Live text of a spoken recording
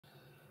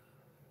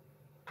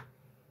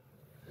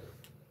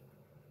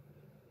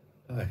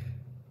Hi,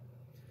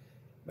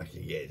 back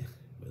again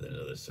with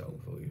another song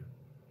for you.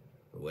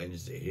 For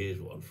Wednesday, here's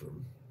one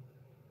from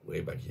way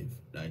back in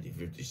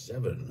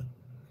 1957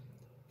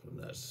 from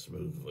that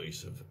smooth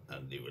voice of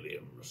Andy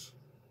Williams.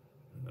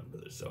 Remember,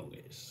 the song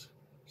is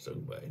sung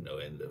by no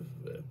end of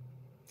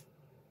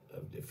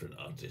different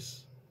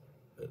artists,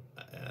 but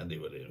Andy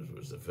Williams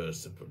was the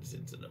first to put it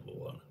into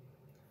 #1,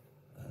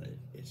 and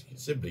it's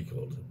simply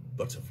called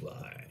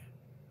Butterfly.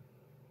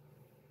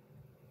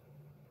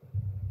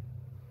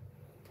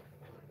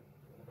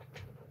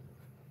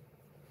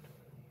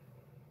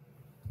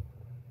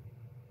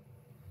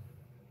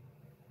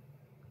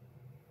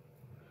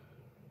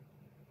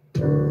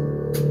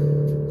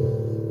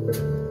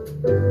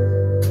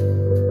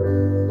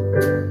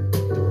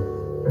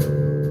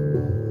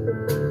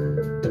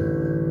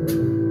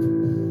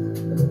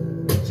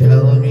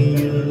 Tell me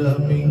you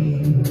love me,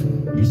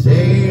 you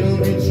say you'll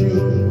be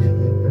true.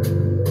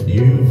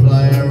 You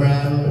fly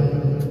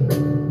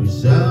around with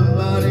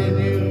somebody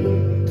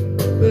new,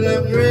 but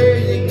I'm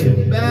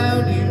crazy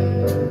about you.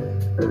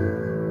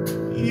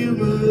 You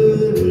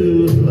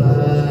butterfly,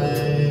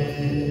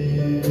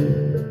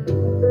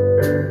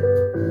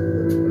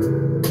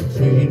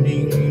 treating me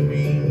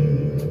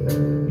mean,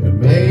 you're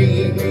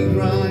making me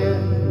cry.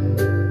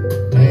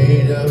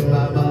 Made up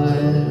my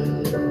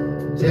mind,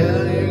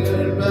 tell you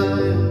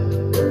goodbye,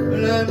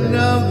 but I'm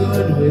no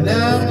good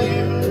without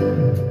you.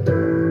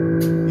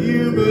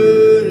 You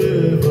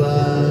butterfly.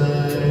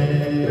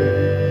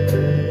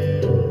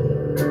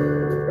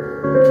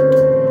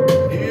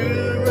 You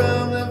were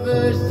wrong the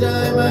first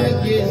time I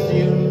kissed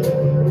you.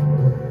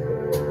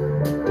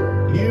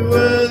 You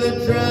were the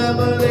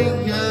troubling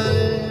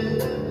kind.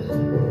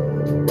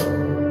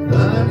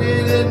 Honey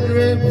that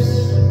drips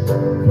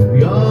from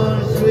your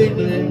sweet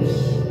lips,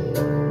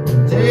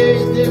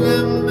 tasting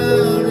them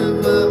out of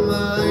my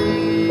mind.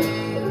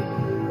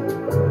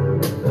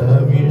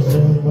 Love you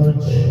so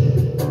much,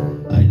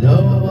 I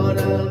know what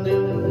I'll do.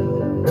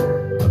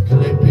 I'm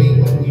clipping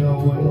your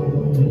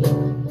wings,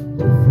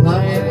 the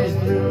flying is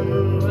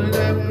through, and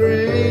I'm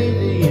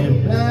crazy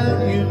about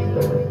you.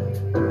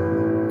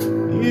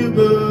 You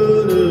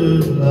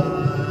butterfly.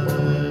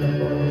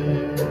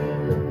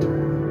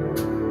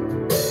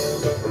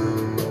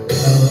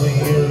 Tell me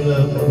you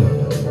love me,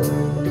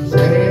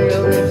 say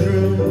it'll be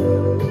true.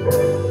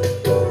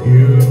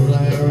 You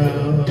fly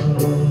around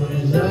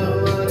with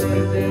somebody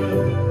new,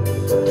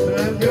 but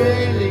I'm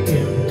crazy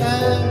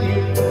about you.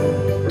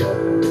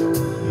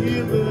 You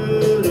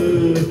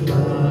butterfly.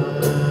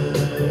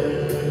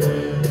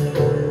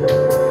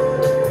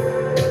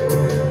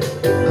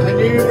 I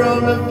knew from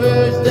the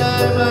first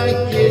time I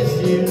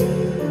kissed you,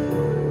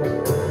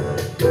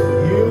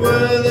 you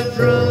were the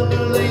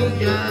troubling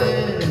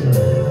kind.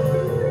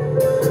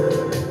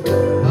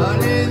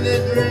 Honey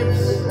that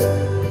drips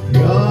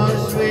your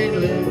sweet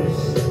lips,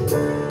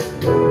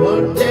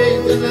 one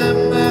taste and I'm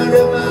out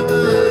of my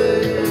mind.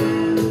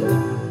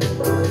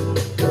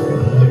 I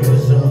love you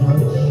so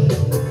much,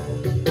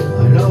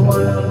 I know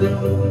what I'll do.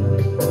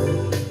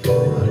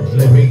 I'm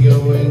clipping your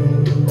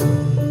wings,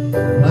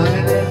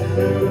 mine is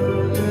through,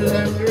 'cause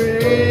I'm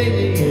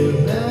crazy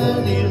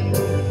about you.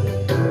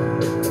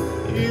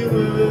 You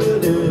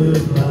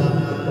butterfly.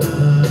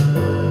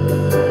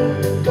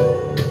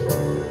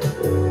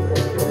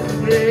 I'm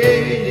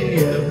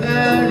crazy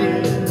about you.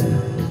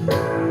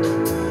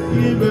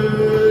 You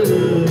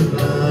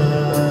butterfly.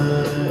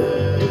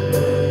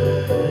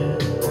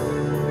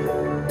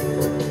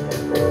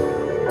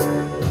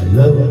 I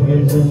love you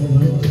so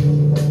much,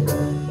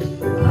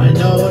 I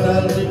know what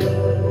I'll do.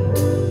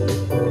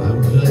 I'm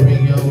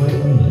clipping your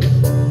wings,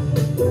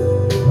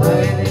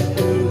 flying it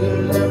through,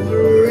 'cause I'm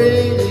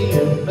crazy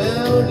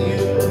about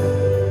you.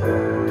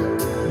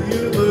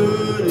 You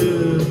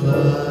butterfly.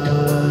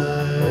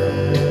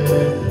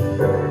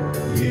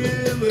 You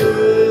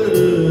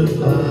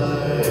butterfly.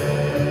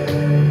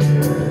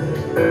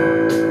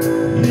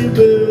 You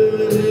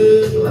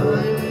butterfly.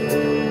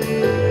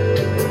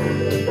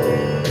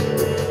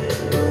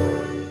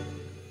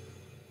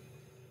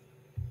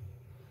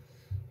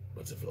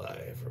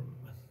 Butterfly from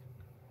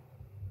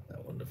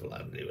that wonderful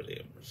Andy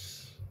Williams.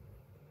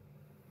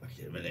 Back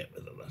in a minute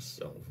with the last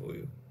song for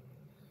you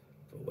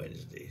for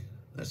Wednesday.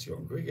 That's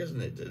gone quick,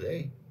 isn't it,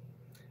 today?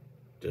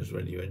 Just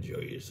when you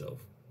enjoy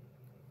yourself.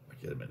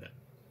 Back in a minute.